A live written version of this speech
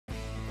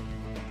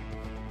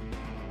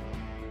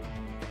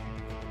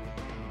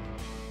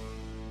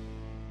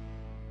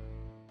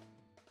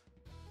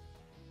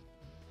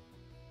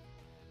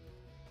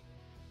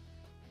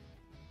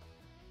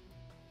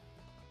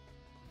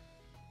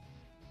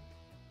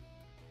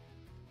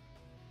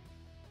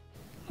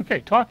Okay,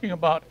 talking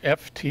about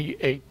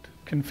FT8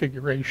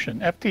 configuration.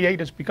 FT8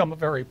 has become a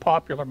very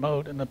popular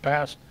mode in the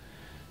past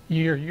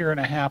year and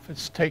a half.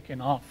 It's taken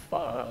off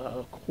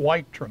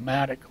quite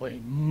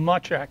dramatically.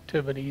 Much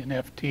activity in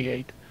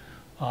FT8.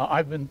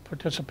 I've been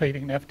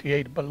participating in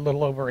FT8 but a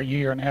little over a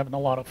year and having a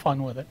lot of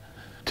fun with it.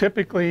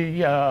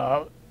 Typically,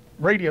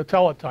 radio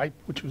teletype,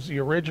 which was the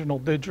original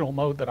digital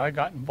mode that I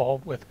got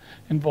involved with,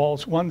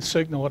 involves one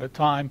signal at a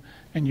time,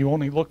 and you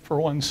only look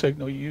for one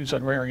signal. You use a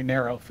very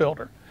narrow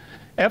filter.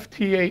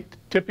 FT8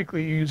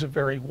 typically you use a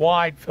very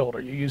wide filter.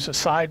 You use a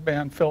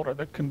sideband filter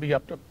that can be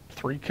up to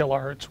 3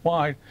 kilohertz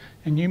wide,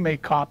 and you may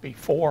copy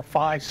 4,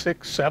 5,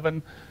 6,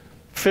 7,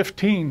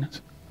 15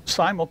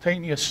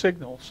 simultaneous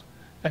signals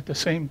at the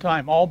same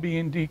time, all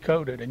being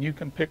decoded, and you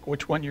can pick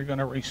which one you're going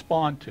to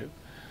respond to.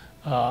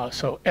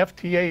 So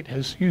FT8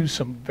 has used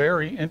some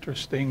very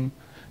interesting,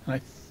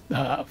 and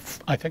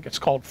I think it's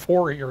called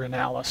Fourier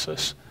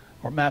analysis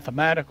or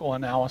mathematical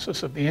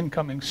analysis of the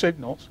incoming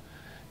signals,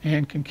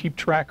 and can keep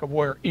track of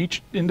where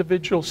each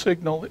individual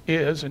signal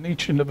is and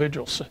each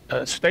individual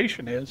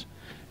station is.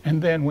 And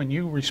then when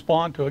you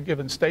respond to a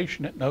given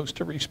station, it knows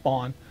to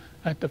respond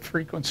at the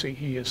frequency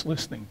he is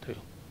listening to.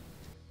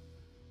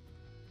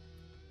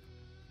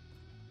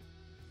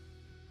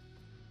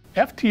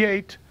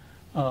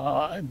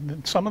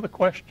 FT8, some of the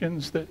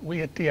questions that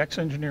we at DX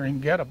Engineering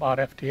get about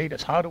FT8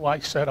 is, how do I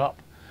set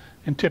up?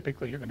 And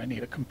typically you're going to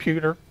need a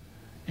computer,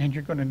 and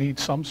you're going to need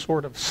some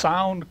sort of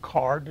sound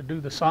card to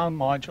do the sound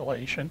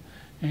modulation,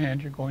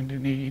 and you're going to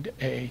need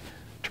a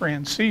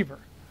transceiver.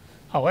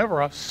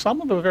 However,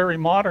 some of the very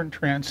modern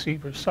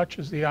transceivers, such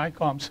as the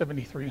ICOM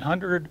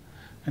 7300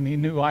 and the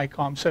new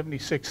ICOM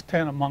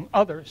 7610, among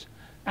others,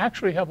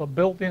 actually have a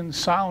built-in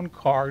sound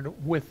card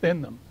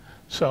within them.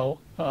 So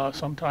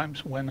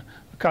sometimes when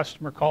a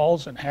customer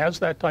calls and has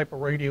that type of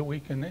radio, we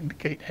can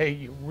indicate, hey,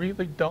 you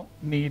really don't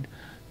need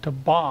to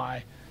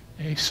buy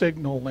a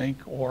signal link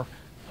or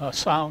a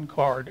sound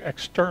card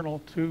external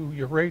to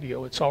your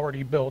radio. It's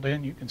already built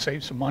in. You can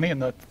save some money,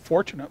 and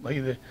fortunately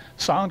the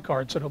sound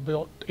cards that are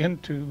built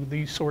into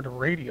these sort of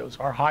radios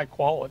are high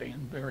quality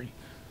and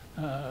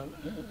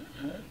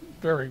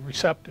very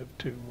receptive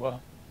to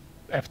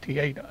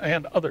FT8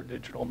 and other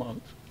digital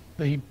modes.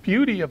 The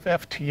beauty of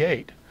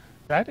FT8,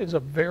 that is a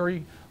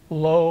very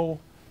low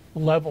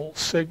level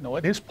signal.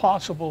 It is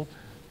possible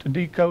to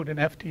decode an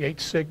FT8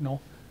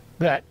 signal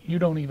that you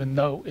don't even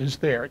know is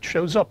there. It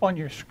shows up on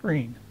your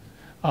screen.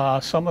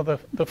 Some of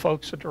the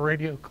folks at the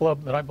radio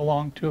club that I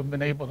belong to have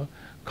been able to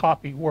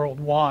copy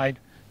worldwide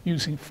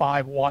using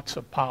 5 watts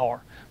of power,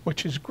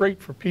 which is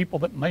great for people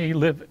that may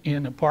live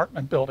in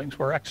apartment buildings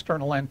where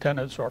external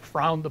antennas are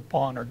frowned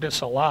upon or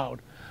disallowed.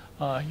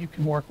 You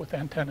can work with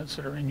antennas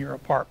that are in your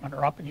apartment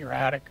or up in your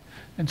attic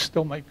and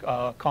still make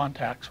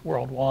contacts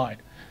worldwide.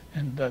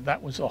 And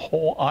that was the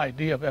whole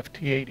idea of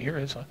FT8 here,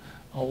 is a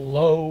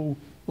low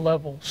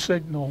level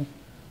signal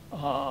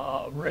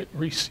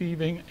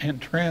receiving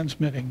and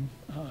transmitting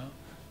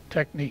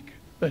technique.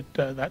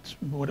 That's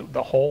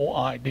the whole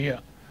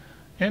idea.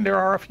 And there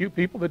are a few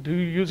people that do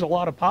use a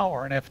lot of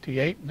power in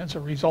FT8, and as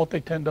a result they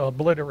tend to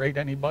obliterate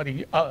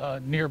anybody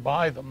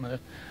nearby them.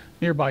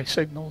 Nearby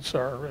signals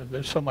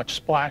there's so much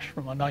splash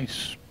from a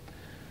nice,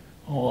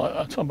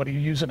 somebody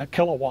using a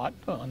kilowatt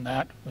on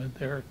that,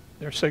 their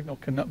signal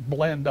can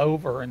blend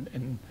over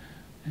and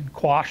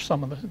quash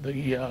some of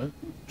the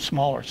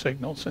smaller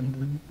signals,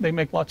 and they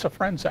make lots of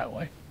friends that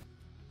way.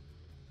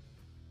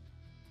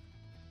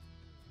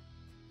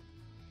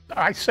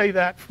 I say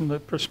that from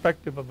the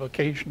perspective of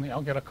occasionally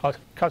I'll get a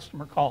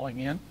customer calling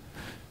in,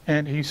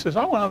 and he says,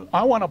 I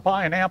want to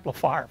buy an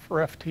amplifier for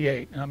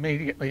FT8, and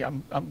immediately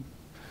I'm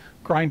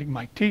grinding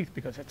my teeth,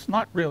 because it's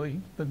not really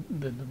the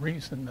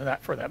reason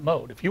for that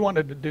mode. If you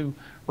wanted to do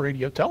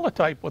radio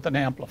teletype with an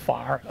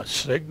amplifier, a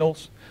single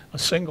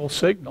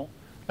signal,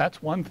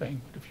 that's one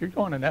thing. But if you're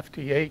going an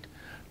FT8,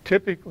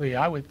 typically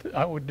I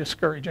would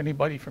discourage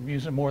anybody from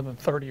using more than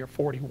 30 or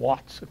 40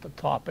 watts at the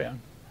top end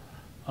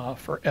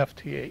for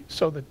FT8,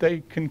 so that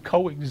they can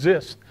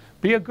coexist.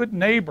 Be a good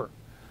neighbor.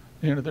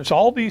 You know, there's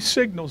all these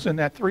signals in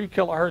that 3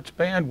 kilohertz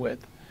bandwidth.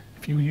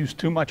 If you use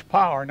too much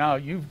power, now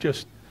you've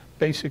just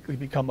basically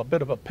become a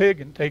bit of a pig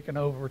and taken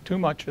over too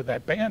much of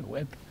that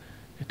bandwidth,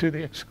 to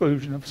the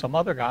exclusion of some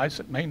other guys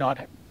that may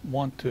not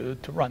want to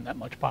run that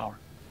much power.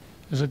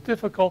 Is it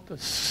difficult to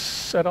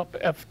set up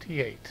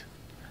FT8?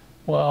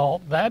 Well,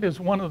 that is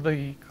one of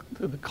the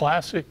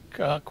classic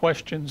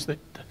questions that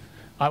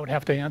I would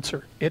have to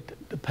answer. It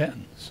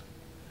depends.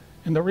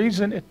 And the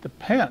reason it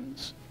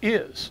depends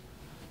is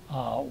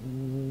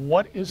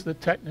what is the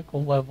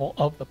technical level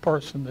of the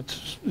person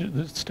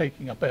that's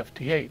taking up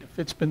FT8. If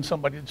it's been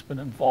somebody that's been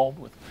involved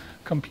with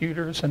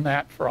computers and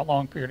that for a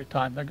long period of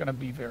time, they're going to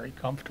be very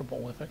comfortable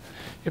with it.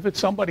 If it's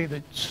somebody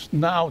that's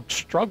now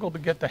struggled to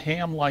get the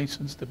ham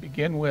license to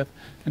begin with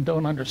and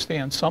don't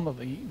understand some of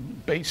the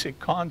basic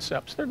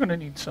concepts, they're going to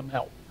need some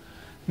help.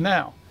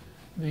 Now,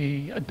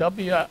 the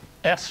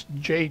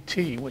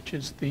WSJT, which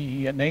is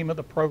the name of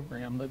the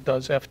program that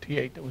does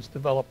FT8, that was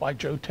developed by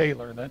Joe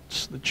Taylor.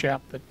 That's the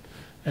chap that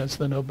has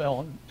the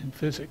Nobel in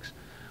physics.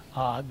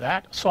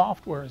 That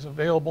software is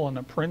available on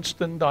the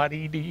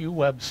princeton.edu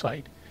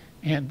website,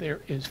 and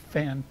there is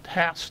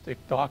fantastic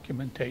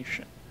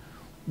documentation.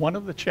 One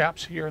of the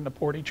chaps here in the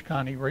Portage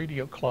County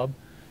Radio Club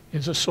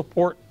is a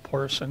support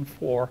person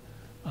for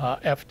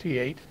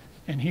FT8,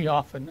 and he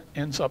often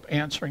ends up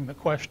answering the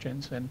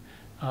questions. And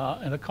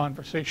in a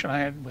conversation I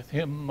had with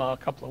him a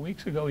couple of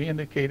weeks ago, he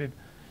indicated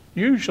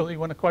usually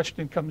when a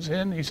question comes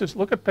in, he says,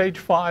 look at page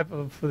 5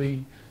 of the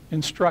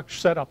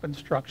setup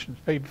instructions,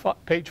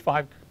 page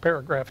 5,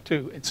 paragraph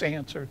 2, it's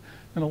answered.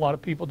 And a lot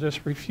of people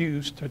just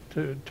refuse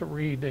to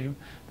read.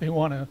 They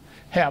want to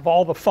have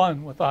all the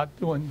fun without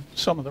doing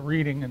some of the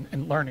reading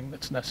and learning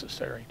that's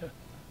necessary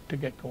to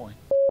get going.